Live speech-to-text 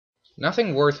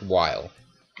Nothing worthwhile.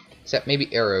 Except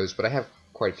maybe arrows, but I have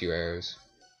quite a few arrows.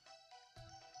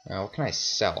 Now, what can I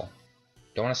sell?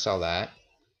 Don't want to sell that.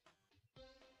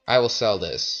 I will sell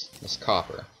this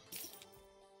copper.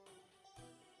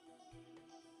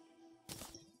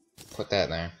 Put that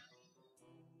there.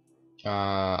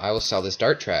 I will sell this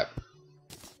dart trap.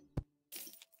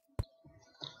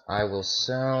 I will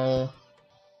sell...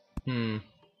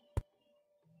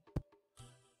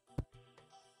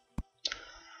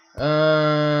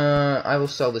 I will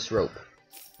sell this rope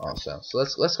also. So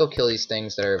let's go kill these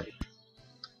things that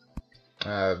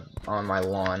are on my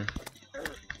lawn.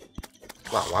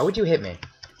 Wow, why would you hit me?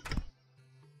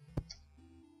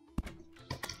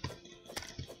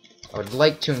 I would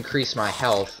like to increase my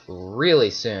health really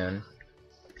soon,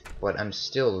 but I'm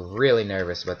still really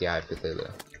nervous about the Eye of Cthulhu.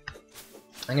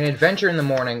 I'm gonna adventure in the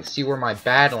morning, see where my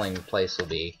battling place will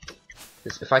be.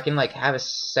 Because if I can like have a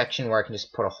section where I can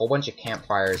just put a whole bunch of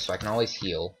campfires so I can always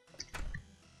heal,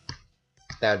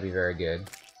 that would be very good.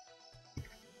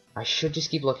 I should just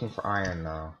keep looking for iron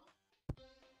though.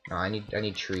 No, I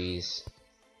need trees.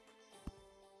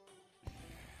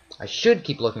 I should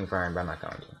keep looking for iron, but I'm not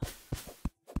going to.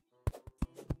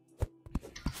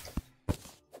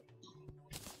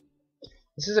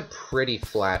 This is a pretty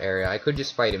flat area. I could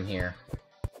just fight him here.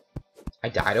 I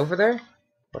died over there?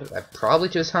 What? Probably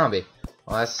to a zombie.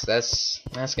 Well, that's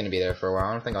gonna be there for a while.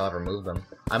 I don't think I'll ever move them.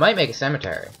 I might make a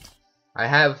cemetery. I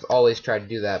have always tried to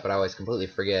do that, but I always completely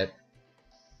forget.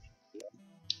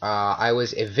 I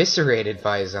was eviscerated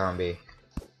by a zombie.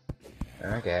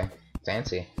 Okay,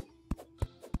 fancy.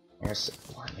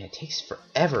 Oh, man, it takes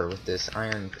forever with this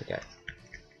iron pickaxe.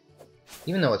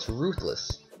 Even though it's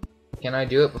ruthless. Can I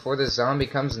do it before this zombie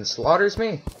comes and slaughters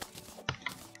me?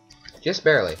 Just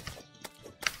barely.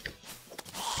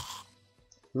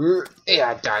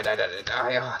 Yeah, die.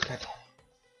 Oh, God.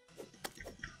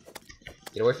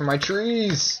 Get away from my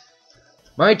trees!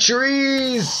 My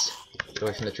trees! Get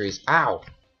away from the trees. Ow!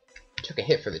 I took a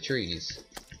hit for the trees.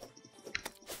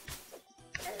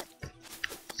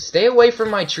 Stay away from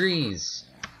my trees!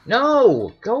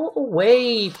 No! Go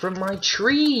away from my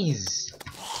trees!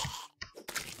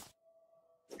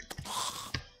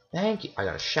 Thank you. I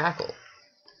got a shackle.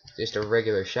 Just a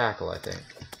regular shackle, I think.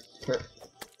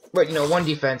 But you know, one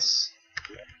defense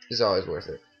is always worth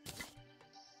it.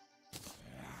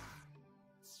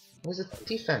 What's a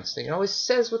defense thing? It always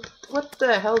says what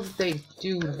the hell did they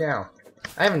do now?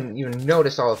 I haven't even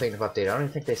noticed all the things I've updated. I don't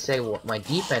even think they say what my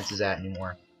defense is at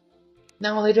anymore.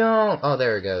 No, they don't. Oh,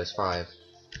 there it goes. 5.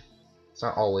 It's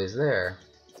not always there.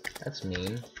 That's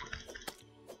mean.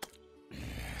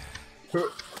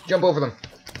 Jump over them.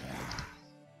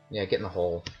 Yeah, get in the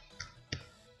hole.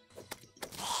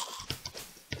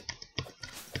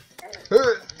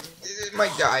 It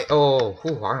might die. Oh,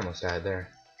 whew, I almost died there.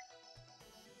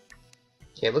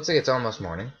 Okay, it looks like it's almost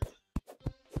morning.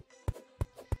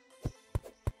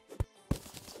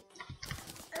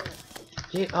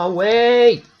 Get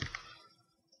away!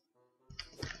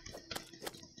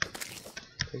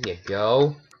 There you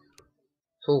go.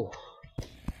 Ooh.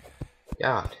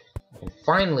 God. I can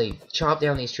finally chop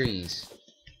down these trees.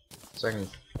 So I can...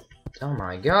 Oh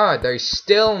my god, there's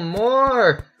still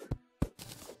more!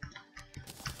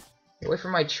 Get away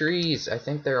from my trees. I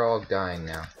think they're all dying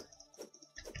now.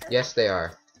 Yes, they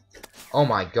are. Oh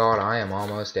my god, I am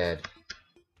almost dead.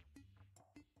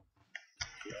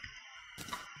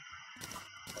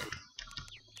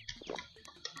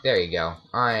 There you go.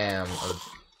 I am a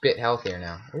bit healthier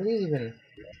now. What are these even...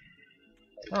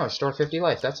 Oh, restore 50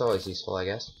 life. That's always useful, I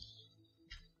guess.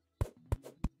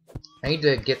 I need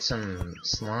to get some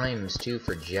slimes, too,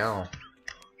 for gel.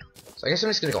 So I guess I'm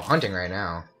just gonna go hunting right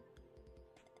now.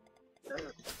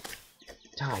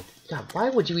 Die. God, why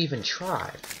would you even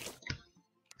try?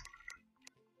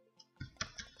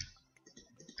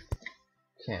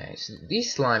 Okay, so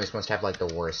these slimes must have, like,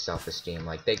 the worst self-esteem.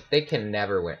 Like, they can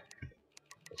never win.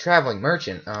 Traveling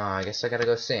merchant. Oh, I guess I gotta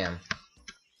go see him.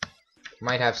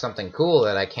 Might have something cool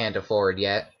that I can't afford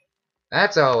yet.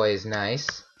 That's always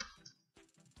nice.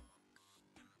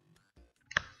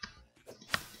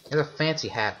 He has a fancy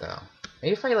hat, though.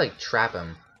 Maybe if I, like, trap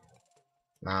him.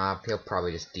 Nah, he'll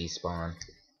probably just despawn.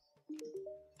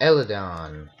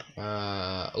 Eladon.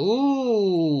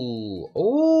 Ooh!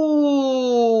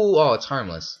 Ooh! Oh, it's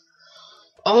harmless.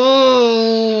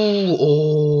 Oh!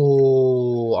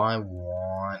 Oh! I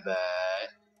want that.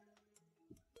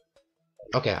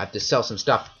 Okay, I have to sell some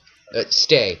stuff.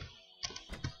 Stay.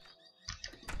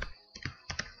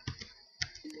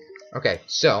 Okay,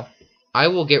 so I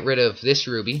will get rid of this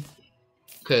ruby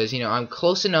because, you know, I'm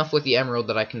close enough with the emerald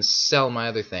that I can sell my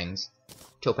other things.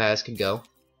 Topaz can go.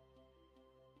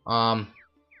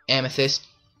 Amethyst,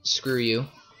 screw you.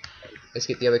 Let's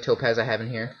get the other topaz I have in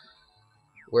here.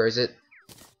 Where is it?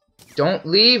 Don't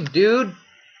leave, dude!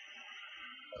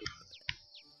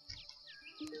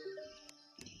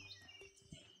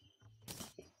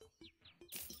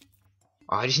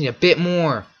 Oh, I just need a bit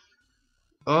more.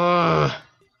 Ugh.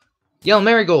 Yellow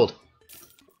marigold.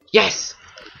 Yes!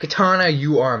 Katana,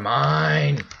 you are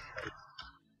mine.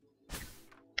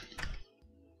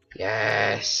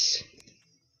 Yes.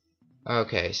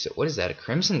 Okay, so what is that? A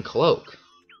crimson cloak?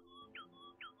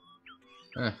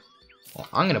 Huh. Well,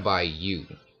 I'm gonna buy you.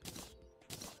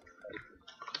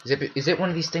 Is it one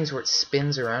of these things where it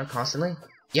spins around constantly?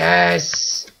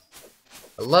 Yes!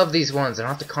 I love these ones. I don't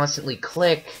have to constantly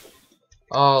click.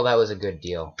 Oh, that was a good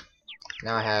deal.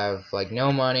 Now I have, like,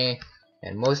 no money,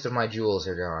 and most of my jewels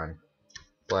are gone.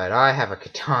 But I have a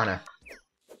katana.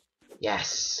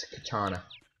 Yes, katana.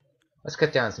 Let's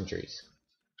cut down some trees.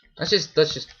 Let's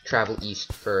just travel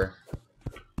east for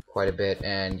quite a bit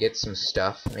and get some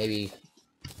stuff. Maybe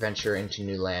venture into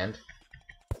new land.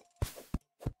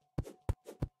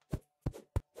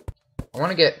 I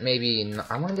want to get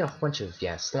I want to get a bunch of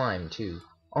slime too.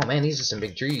 Oh man, these are some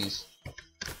big trees.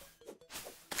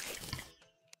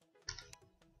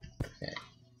 Okay,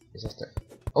 is that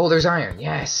oh, there's iron.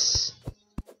 Yes.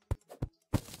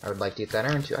 I would like to get that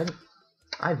iron too.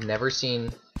 I've never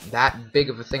seen that big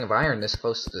of a thing of iron this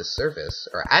close to the surface,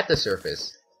 or at the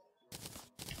surface.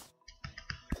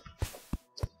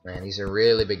 Man, these are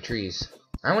really big trees.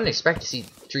 I wouldn't expect to see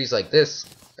trees like this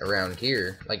around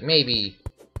here. Like, maybe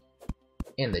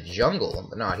in the jungle,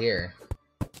 but not here.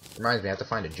 Reminds me, I have to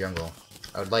find a jungle.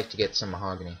 I would like to get some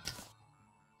mahogany.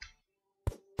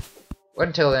 But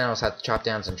until then, I'll just have to chop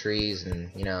down some trees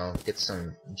and, you know, get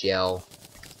some gel.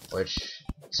 Which,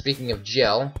 speaking of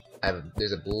gel,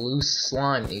 there's a blue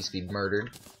slime that needs to be murdered.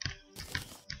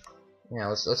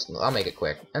 Yeah, I'll make it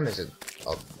quick. And there's a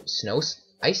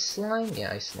ice slime?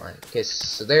 Yeah, ice slime. Okay,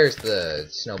 so there's the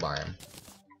snow biome.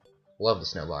 Love the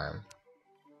snow biome.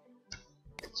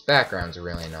 Its backgrounds are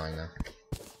really annoying though.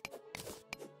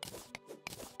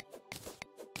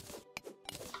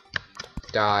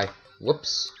 Die.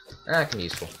 Whoops. That can be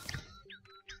useful.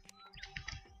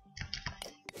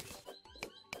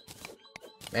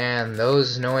 Man,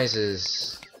 those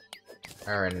noises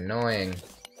are annoying.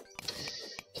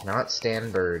 Cannot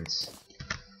stand birds.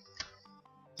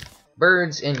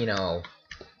 Birds in, you know,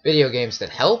 video games that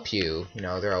help you, you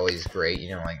know, they're always great, you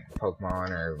know, like Pokemon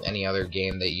or any other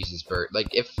game that uses bird. Like,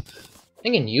 I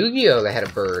think in Yu-Gi-Oh! They had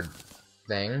a bird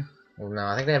thing. Well, no,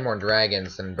 I think they had more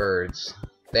dragons than birds.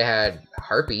 They had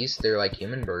harpies, they're like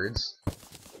human birds,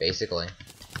 basically.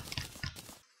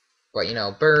 But, you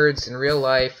know, birds in real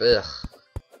life, ugh.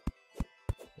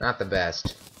 Not the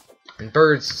best. And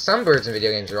some birds in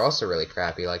video games are also really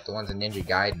crappy, like the ones in Ninja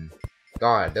Gaiden.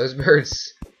 God, those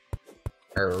birds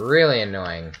are really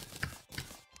annoying.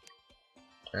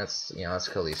 Let's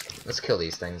kill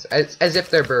these things. As if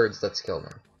they're birds, let's kill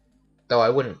them. Though I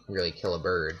wouldn't really kill a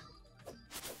bird.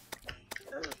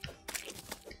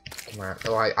 Come on.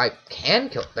 Oh, I can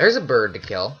kill. There's a bird to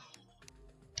kill.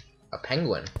 A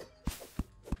penguin.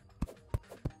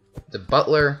 The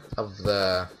butler of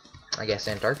the, I guess,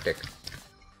 Antarctic.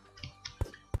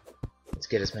 Let's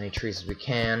get as many trees as we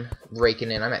can.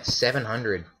 Raking in. I'm at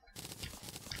 700.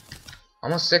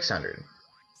 Almost 600.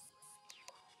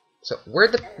 So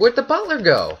where'd the butler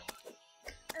go?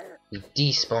 He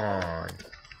despawned.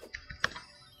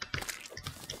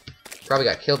 Probably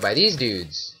got killed by these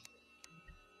dudes.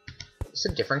 It's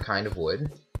a different kind of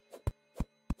wood.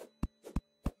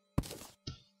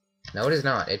 No, it is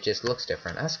not. It just looks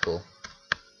different. That's cool.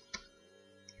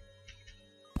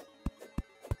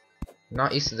 I'm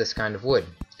not used to this kind of wood,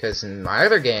 because in my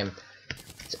other game,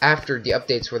 it's after the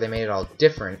updates where they made it all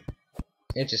different.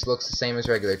 It just looks the same as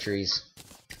regular trees.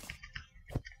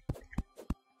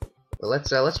 But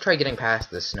let's try getting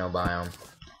past this snow biome.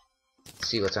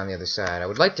 See what's on the other side. I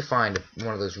would like to find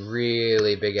one of those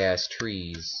really big ass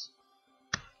trees.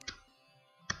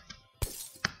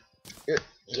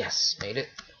 Yes, made it.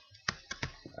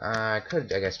 I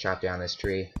could, I guess, chop down this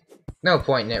tree. No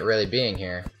point in it really being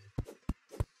here.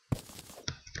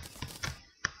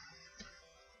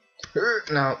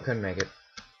 No, couldn't make it.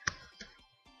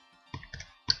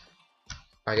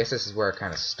 I guess this is where it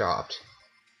kind of stopped.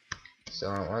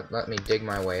 So let me dig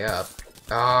my way up.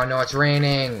 Oh no, it's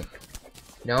raining!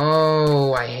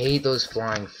 No, I hate those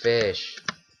flying fish.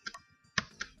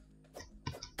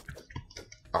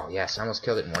 Oh yes, I almost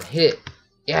killed it in one hit.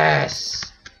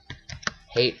 Yes!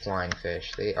 Hate flying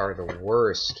fish. They are the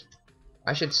worst.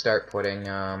 I should start putting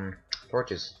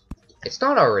torches. It's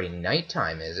not already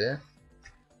nighttime, is it?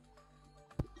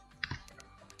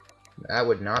 That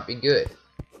would not be good.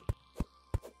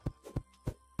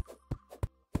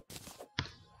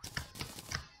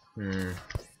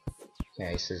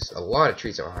 Okay, so there's a lot of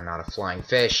trees. Oh, not a flying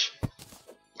fish.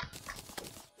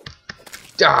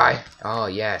 Die! Oh,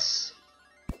 yes.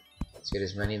 Let's get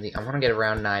as many of the... I want to get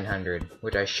around 900,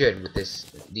 which I should with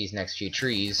these next few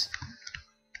trees.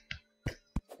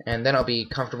 And then I'll be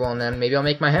comfortable, and then maybe I'll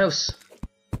make my house.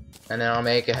 And then I'll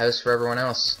make a house for everyone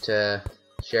else to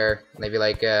share. Maybe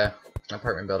like an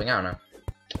apartment building, I don't know.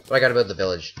 But I gotta build the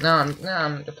village. No,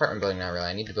 I'm apartment building not really.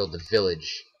 I need to build the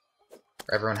village.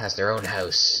 Where everyone has their own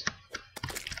house.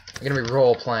 I'm gonna be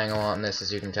role-playing a lot in this,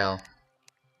 as you can tell.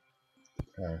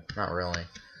 Oh, not really.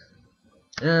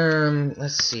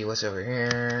 Let's see, what's over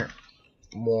here?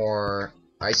 More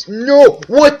ice. No!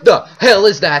 What the hell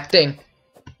is that thing?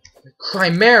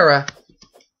 Chimera?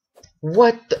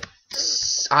 What the...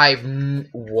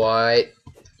 What?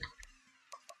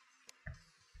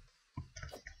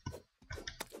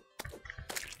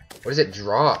 What does it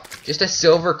drop? Just a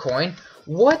silver coin?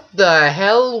 What the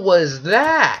hell was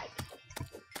that?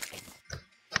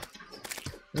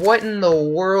 What in the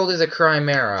world is a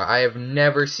chimera? I have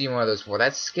never seen one of those before.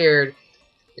 That scared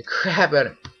the crap out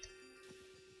of me.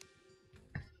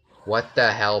 What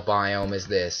the hell biome is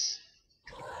this?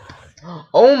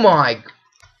 Oh my...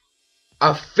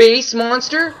 A face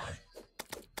monster?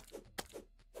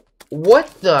 What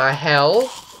the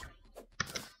hell?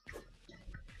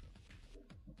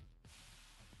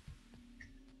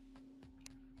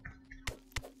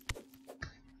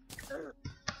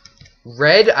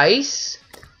 Red ice?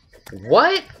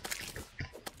 What?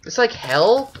 It's like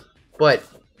hell, but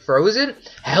frozen?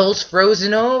 Hell's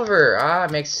frozen over. Ah,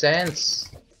 it makes sense.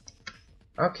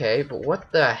 Okay, but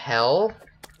what the hell?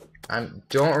 I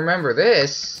don't remember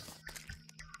this.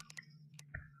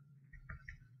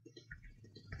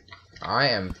 I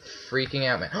am freaking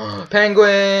out, man.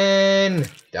 Penguin!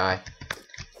 Die.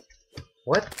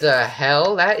 What the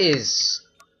hell? That is...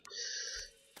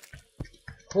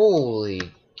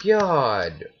 Holy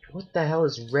God. What the hell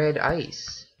is red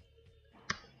ice?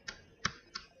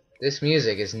 This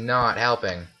music is not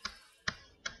helping.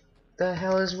 What the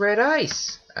hell is red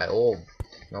ice? Oh,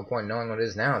 no point knowing what it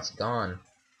is now. It's gone.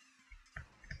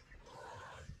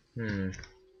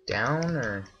 Down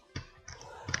or...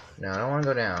 No, I don't want to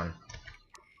go down.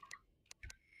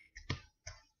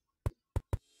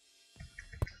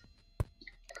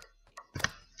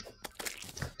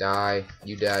 Die.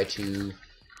 You die too.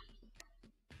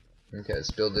 Okay,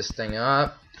 let's build this thing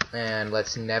up. And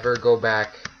let's never go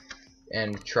back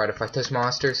and try to fight those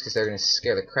monsters, because they're going to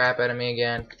scare the crap out of me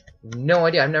again. No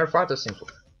idea. I've never fought those things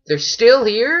before. They're still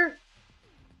here?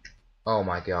 Oh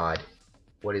my god.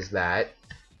 What is that?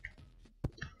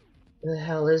 What the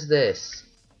hell is this?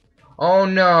 Oh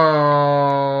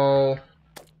no!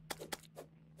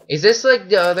 Is this like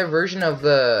the other version of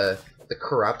the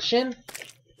corruption?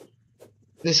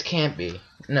 This can't be.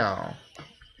 No.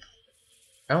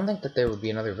 I don't think that there would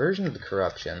be another version of the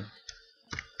corruption.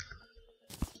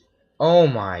 Oh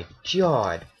my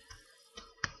god.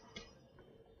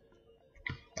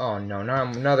 Oh no,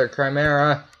 not another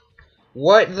chimera.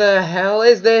 What the hell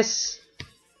is this?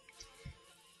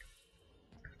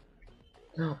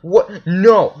 What?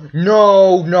 No!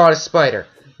 No! Not a spider!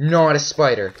 Not a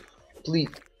spider! Please!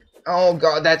 Oh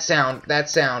god, that sound! That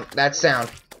sound! That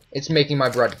sound! It's making my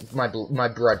blood brawl.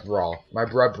 My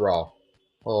blood brawl.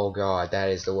 Oh god, that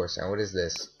is the worst sound. What is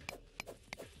this?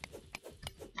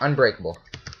 Unbreakable.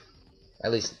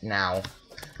 At least now.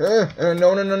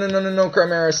 No,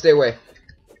 Chimera, stay away.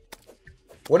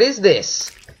 What is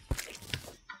this?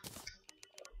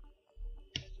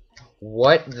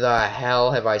 What the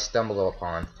hell have I stumbled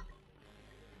upon?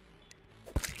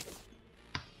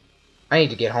 I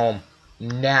need to get home.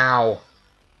 Now.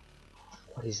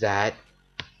 What is that?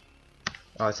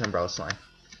 Oh, it's an umbrella slime.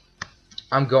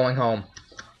 I'm going home.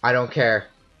 I don't care.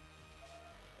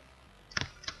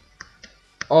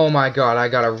 Oh my god, I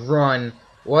gotta run.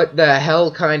 What the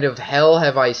hell kind of hell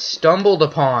have I stumbled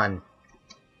upon?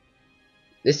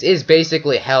 This is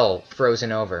basically hell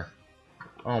frozen over.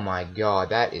 Oh my god,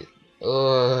 that is...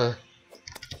 Ugh.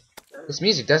 This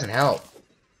music doesn't help.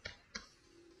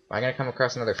 Am I gonna come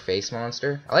across another face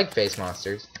monster? I like face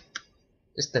monsters.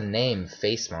 Just the name,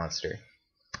 face monster.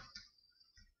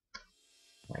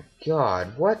 My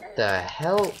god, what the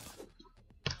hell?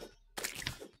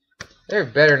 There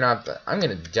better not be... I'm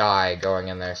gonna die going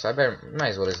in there, so I might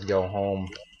as well just go home.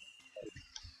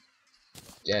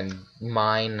 And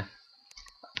mine.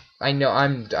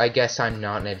 I guess I'm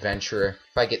not an adventurer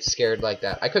if I get scared like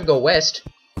that. I could go west.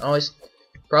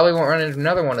 Probably won't run into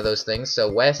another one of those things,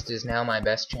 so west is now my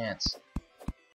best chance.